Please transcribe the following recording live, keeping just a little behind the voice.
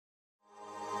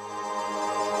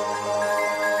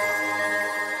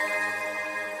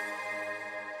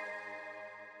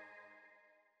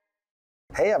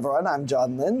Hey everyone, I'm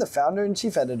John Lynn, the founder and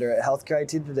chief editor at Healthcare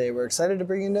IT Today. We're excited to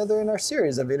bring you another in our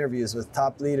series of interviews with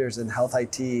top leaders in health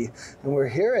IT. And we're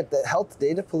here at the Health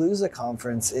Datapalooza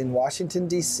conference in Washington,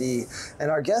 D.C.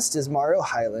 And our guest is Mario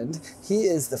Hyland. He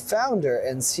is the founder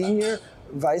and senior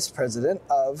vice president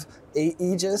of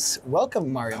AEGIS.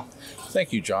 Welcome, Mario.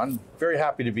 Thank you, John. Very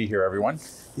happy to be here, everyone.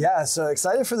 Yeah, so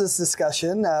excited for this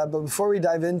discussion. But before we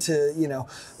dive into,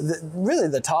 really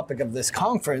the topic of this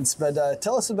conference, but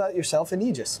tell us about yourself and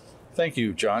AEGIS. Thank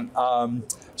you, John.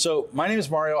 So my name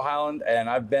is Mario Hyland, and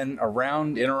I've been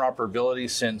around interoperability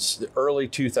since the early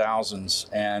 2000s.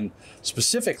 And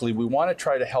specifically, we want to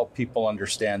try to help people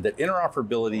understand that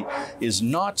interoperability is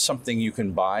not something you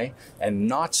can buy and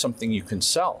not something you can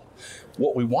sell.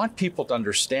 What we want people to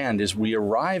understand is we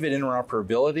arrive at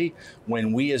interoperability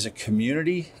when we as a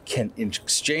community can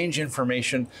exchange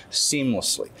information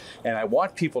seamlessly. And I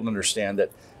want people to understand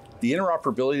that the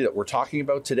interoperability that we're talking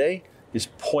about today is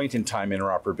point-in-time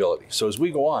interoperability. So as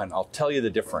we go on, I'll tell you the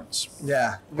difference.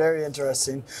 Yeah, very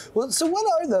interesting. Well, so what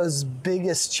are those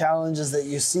biggest challenges that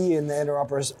you see in the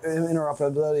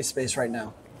interoperability space right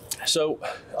now? So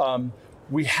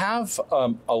we have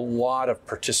a lot of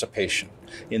participation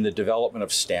in the development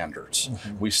of standards.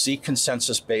 Mm-hmm. We see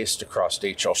consensus-based across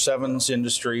HL7's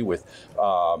industry with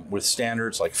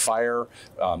standards like FHIR,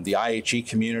 the IHE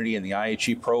community and the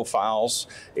IHE profiles,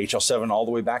 HL7 all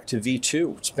the way back to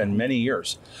V2. It's been many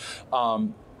years.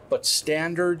 But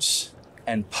standards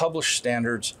and published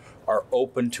standards are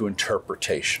open to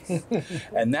interpretation.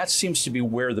 And that seems to be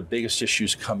where the biggest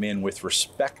issues come in with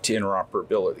respect to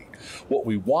interoperability. What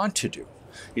we want to do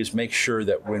is make sure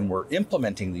that when we're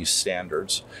implementing these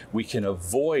standards, we can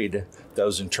avoid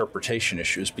those interpretation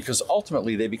issues, because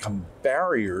ultimately they become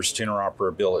barriers to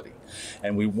interoperability.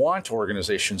 And we want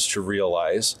organizations to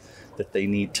realize that they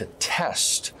need to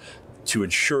test to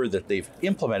ensure that they've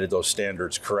implemented those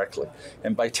standards correctly.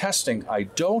 And by testing, I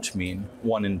don't mean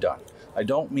one and done. I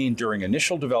don't mean during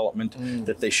initial development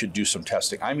that they should do some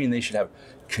testing. I mean they should have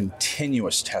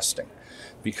continuous testing,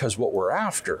 because what we're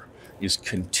after is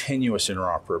continuous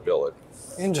interoperability.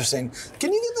 Interesting.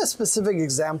 Can you give a specific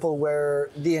example where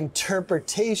the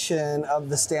interpretation of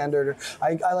the standard,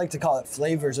 I like to call it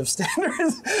flavors of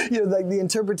standards, like the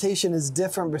interpretation is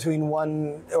different between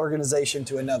one organization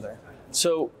to another?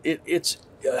 So it's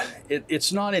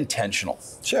not intentional.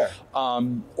 Sure.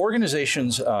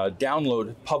 Organizations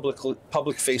download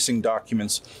public-facing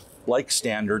documents like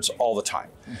standards all the time,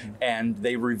 and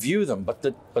they review them. But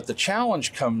the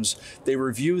challenge comes, they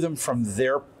review them from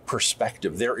their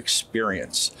perspective, their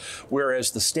experience.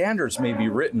 Whereas the standards may be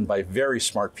written by very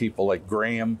smart people like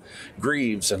Graham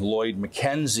Greaves and Lloyd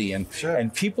McKenzie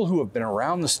and people who have been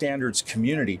around the standards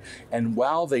community. And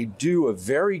while they do a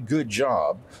very good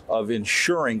job of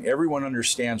ensuring everyone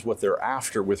understands what they're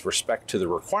after with respect to the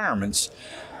requirements,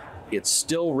 it's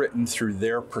still written through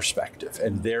their perspective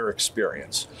and their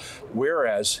experience.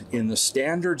 Whereas in the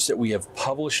standards that we have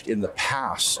published in the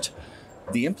past,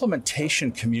 the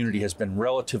implementation community has been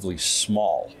relatively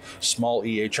small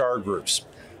EHR groups.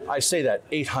 I say that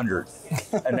 800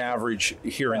 an average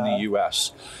here in the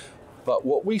US. But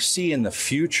what we see in the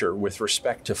future with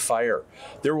respect to FHIR,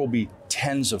 there will be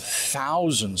tens of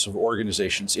thousands of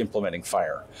organizations implementing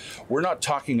FHIR. We're not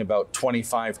talking about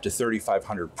 2,500 to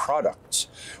 3,500 products.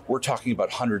 We're talking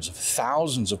about hundreds of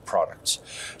thousands of products.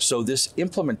 So this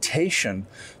implementation,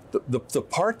 the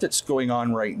part that's going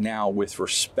on right now with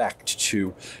respect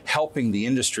to helping the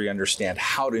industry understand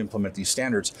how to implement these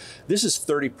standards, this is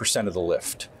 30% of the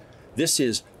lift. This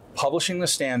is publishing the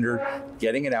standard,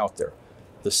 getting it out there.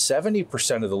 The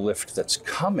 70% of the lift that's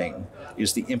coming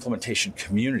is the implementation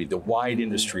community, the wide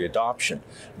industry adoption.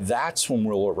 That's when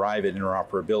we'll arrive at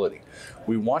interoperability.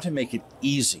 We want to make it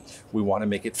easy. We want to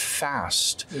make it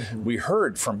fast. We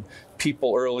heard from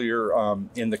people earlier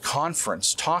in the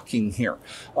conference talking here.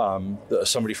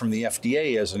 Somebody from the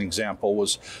FDA, as an example,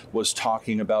 was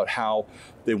talking about how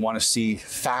they want to see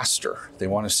faster. They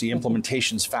want to see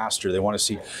implementations faster. They want to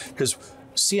see, because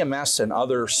CMS and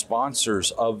other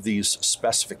sponsors of these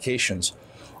specifications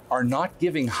are not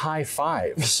giving high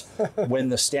fives when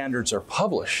the standards are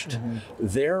published.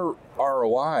 Their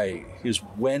ROI is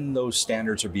when those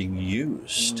standards are being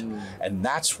used. And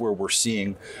that's where we're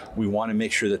seeing, we want to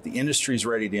make sure that the industry is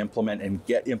ready to implement and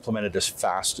get implemented as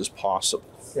fast as possible.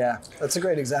 Yeah, that's a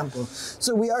great example.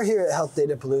 So we are here at Health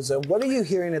Datapalooza. What are you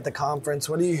hearing at the conference?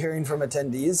 What are you hearing from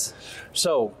attendees?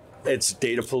 So it's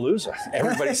Datapalooza.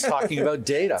 Everybody's talking about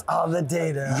data. Oh, the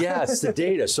data. Yeah, it's the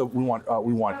data. So we want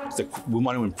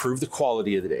to improve the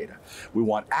quality of the data. We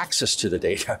want access to the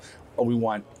data. we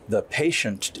want the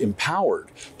patient empowered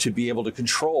to be able to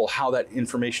control how that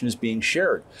information is being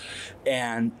shared.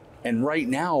 And right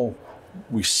now,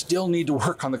 we still need to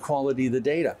work on the quality of the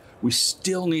data. We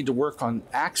still need to work on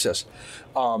access.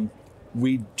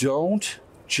 We don't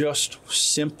just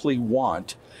simply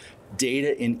want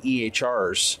data in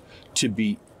EHRs to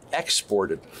be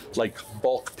exported, like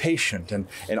bulk patient and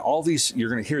all these, you're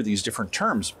going to hear these different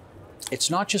terms. It's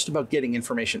not just about getting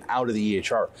information out of the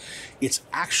EHR. It's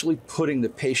actually putting the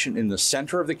patient in the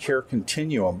center of the care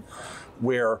continuum,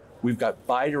 where we've got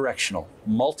bidirectional,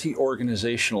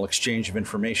 multi-organizational exchange of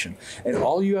information. And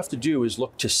all you have to do is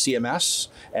look to CMS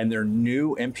and their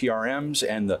new NPRMs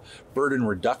and the burden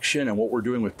reduction and what we're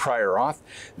doing with prior auth.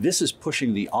 This is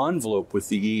pushing the envelope with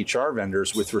the EHR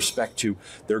vendors with respect to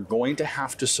they're going to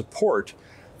have to support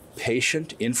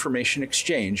patient information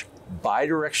exchange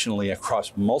bidirectionally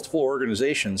across multiple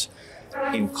organizations,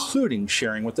 including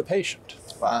sharing with the patient.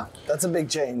 Wow, that's a big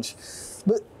change.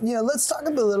 But let's talk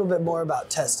a little bit more about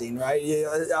testing, right?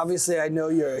 Obviously, I know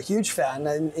you're a huge fan,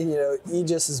 and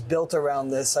AEGIS is built around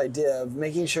this idea of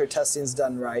making sure testing's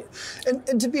done right.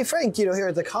 And to be frank, here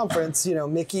at the conference,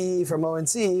 Mickey from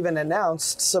ONC even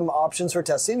announced some options for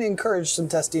testing, and encouraged some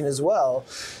testing as well.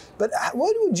 But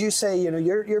what would you say,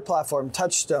 your platform,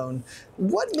 Touchstone,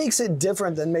 what makes it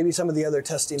different than maybe some of the other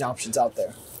testing options out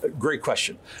there? Great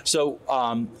question. So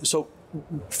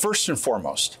first and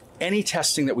foremost, any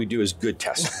testing that we do is good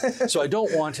testing. So I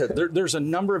don't want to, there's a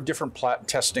number of different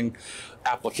testing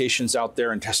applications out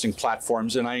there and testing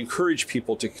platforms, and I encourage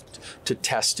people to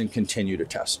test and continue to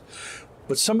test.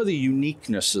 But some of the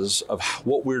uniquenesses of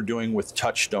what we're doing with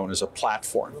Touchstone as a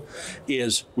platform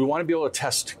is we want to be able to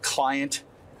test client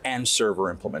and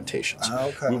server implementations.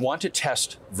 Okay. We want to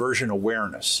test version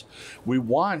awareness. We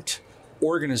want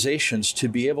organizations to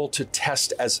be able to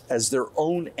test as their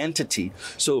own entity.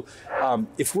 So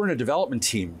if we're in a development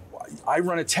team, I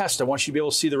run a test, I want you to be able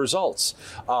to see the results.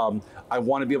 I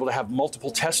want to be able to have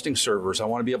multiple testing servers. I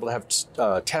want to be able to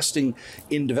have testing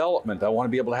in development. I want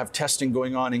to be able to have testing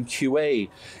going on in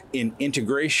QA, in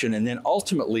integration, and then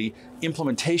ultimately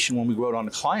implementation when we go out on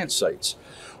the client sites.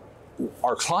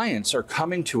 Our clients are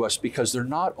coming to us because they're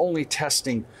not only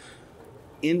testing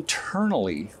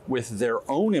internally with their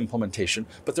own implementation,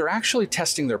 but they're actually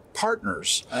testing their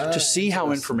partners to see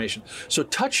how information. So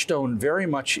Touchstone very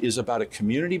much is about a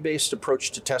community-based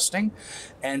approach to testing,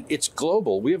 and it's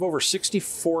global. We have over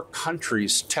 64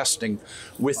 countries testing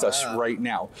with us right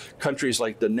now. Countries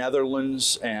like the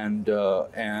Netherlands and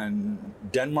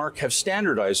Denmark have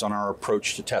standardized on our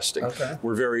approach to testing. Okay.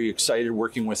 We're very excited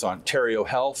working with Ontario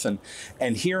Health,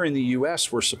 and here in the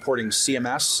US, we're supporting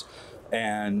CMS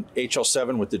and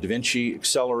HL7 with the Da Vinci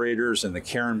accelerators and the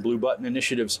Karen Blue Button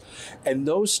initiatives. And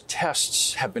those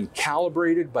tests have been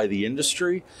calibrated by the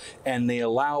industry, and they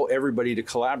allow everybody to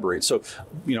collaborate. So,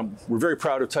 we're very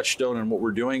proud of Touchstone and what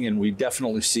we're doing, and we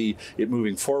definitely see it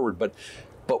moving forward. But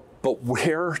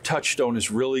where Touchstone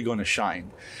is really going to shine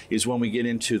is when we get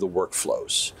into the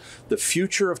workflows. The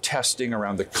future of testing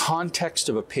around the context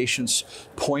of a patient's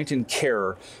point in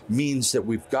care means that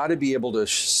we've got to be able to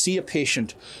see a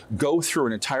patient go through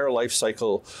an entire life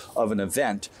cycle of an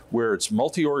event where it's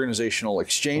multi-organizational,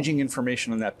 exchanging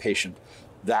information on that patient.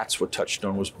 That's what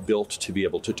Touchstone was built to be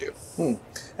able to do. And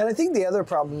I think the other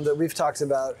problem that we've talked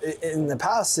about in the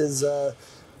past is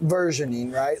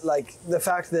versioning, right? Like the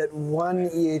fact that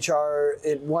one EHR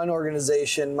at one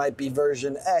organization might be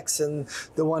version X and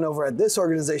the one over at this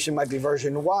organization might be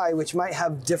version Y, which might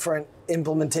have different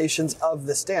implementations of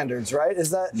the standards, right?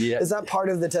 Is that part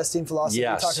of the testing philosophy?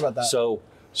 Yes. Talk about that. So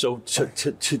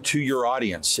to your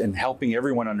audience and helping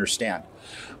everyone understand,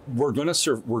 we're going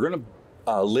to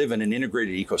live in an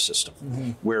integrated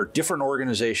ecosystem where different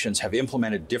organizations have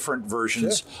implemented different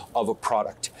versions of a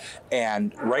product.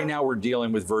 And right now we're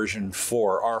dealing with version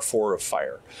 4, R4 of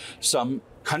FHIR. Some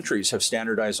countries have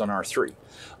standardized on R3.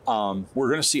 We're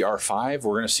going to see R5,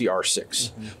 we're going to see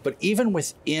R6. But even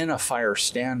within a FHIR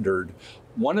standard,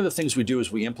 one of the things we do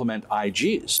is we implement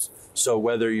AEGIS. So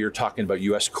whether you're talking about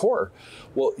US Core,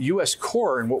 well, US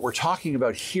Core and what we're talking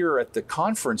about here at the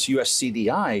conference,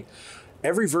 USCDI,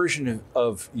 every version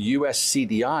of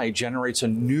USCDI generates a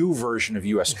new version of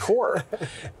US Core.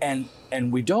 and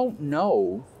we don't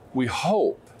know, we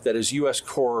hope that as US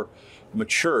Core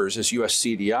matures, as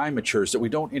USCDI matures, that we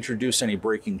don't introduce any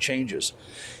breaking changes.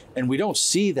 And we don't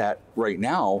see that right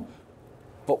now,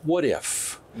 but what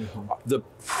if? The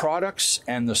products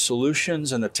and the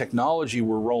solutions and the technology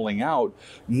we're rolling out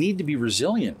need to be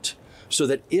resilient so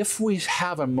that if we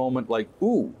have a moment like,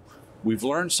 ooh, we've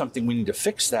learned something, we need to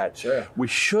fix that. Sure. We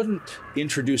shouldn't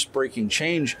introduce breaking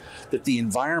change that the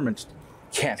environment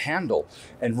can't handle.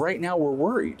 And right now we're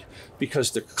worried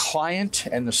because the client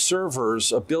and the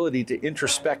server's ability to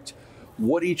introspect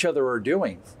what each other are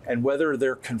doing and whether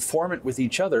they're conformant with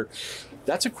each other,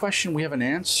 that's a question we haven't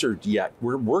answered yet.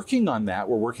 We're working on that.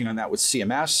 We're working on that with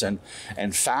CMS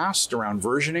and FAST around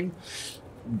versioning.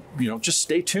 Just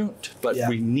stay tuned. But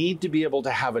we need to be able to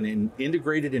have an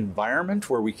integrated environment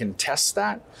where we can test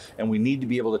that, and we need to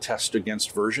be able to test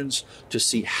against versions to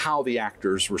see how the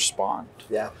actors respond.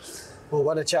 Yeah. Well,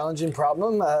 what a challenging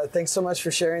problem. Thanks so much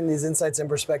for sharing these insights and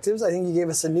perspectives. I think you gave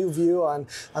us a new view on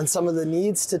some of the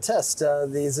needs to test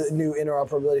these new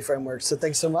interoperability frameworks. So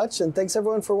thanks so much, and thanks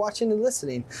everyone for watching and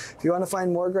listening. If you want to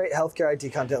find more great healthcare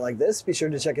IT content like this, be sure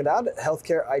to check it out at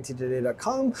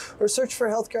healthcareittoday.com or search for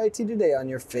Healthcare IT Today on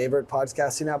your favorite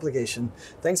podcasting application.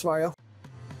 Thanks, Mario.